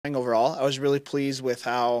Overall, I was really pleased with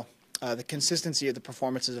how the consistency of the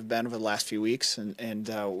performances have been over the last few weeks, and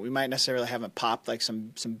we might necessarily haven't popped like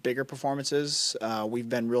some bigger performances. We've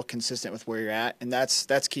been real consistent with where you're at, and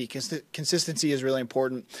that's key. Consistency is really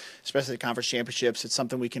important, especially the conference championships. It's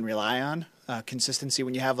something we can rely on. Consistency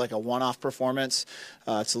when you have like a one-off performance,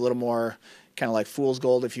 it's a little more kind of like fool's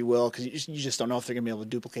gold, if you will, because you just don't know if they're going to be able to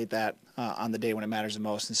duplicate that on the day when it matters the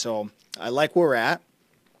most. And so I like where we're at.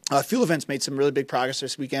 Field events made some really big progress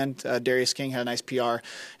this weekend. Darius King had a nice PR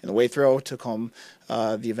in the weight throw, took home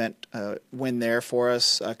the event win there for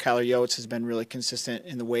us. Kyler Yotes has been really consistent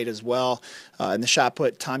in the weight as well. In the shot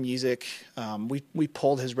put, Tom Yezek, we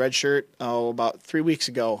pulled his red shirt about 3 weeks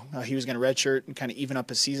ago. He was going to red shirt and kind of even up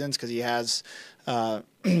his seasons because he has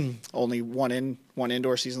only one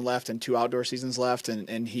indoor season left and 2 outdoor seasons left,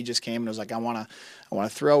 and he just came and was like, I want to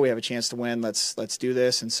throw. We have a chance to win. Let's do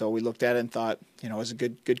this. And so we looked at it and thought, it was a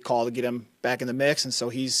good call to get him back in the mix. And so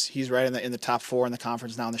he's right in the top 4 in the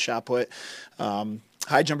conference now in the shot put.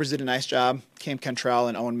 High jumpers did a nice job. Cam Cantrell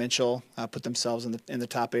and Owen Mitchell put themselves in the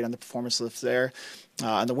top 8 on the performance list there.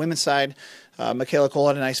 On the women's side, Michaela Cole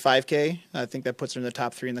had a nice 5K. I think that puts her in the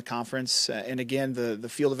top 3 in the conference. And again, the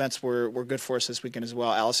field events were good for us this weekend as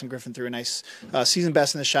well. Allison Griffin threw a nice season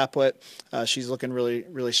best in the shot put. She's looking really,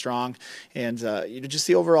 really strong. And just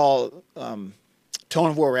the overall tone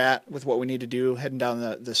of where we're at with what we need to do heading down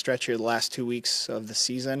the stretch here the last 2 weeks of the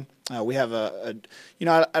season. We have I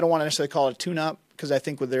don't want to necessarily call it a tune-up, because I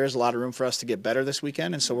think there is a lot of room for us to get better this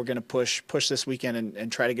weekend, and so we're going to push this weekend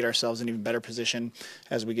and try to get ourselves in even better position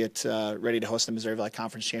as we get ready to host the Missouri Valley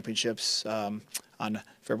Conference Championships on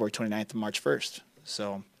February 29th and March 1st.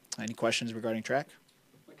 So any questions regarding track?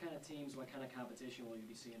 What kind of teams, what kind of competition will you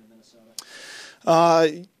be seeing in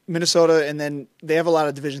Minnesota? Minnesota, and then they have a lot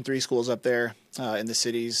of Division III schools up there in the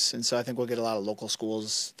cities, and so I think we'll get a lot of local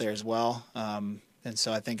schools there as well. And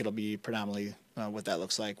so I think it'll be predominantly what that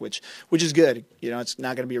looks like, which is good. It's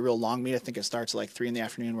not going to be a real long meet. I think it starts at like 3 in the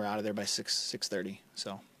afternoon. We're out of there by 6:30.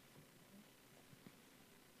 So,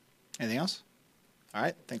 anything else? All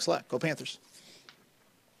right. Thanks a lot. Go Panthers.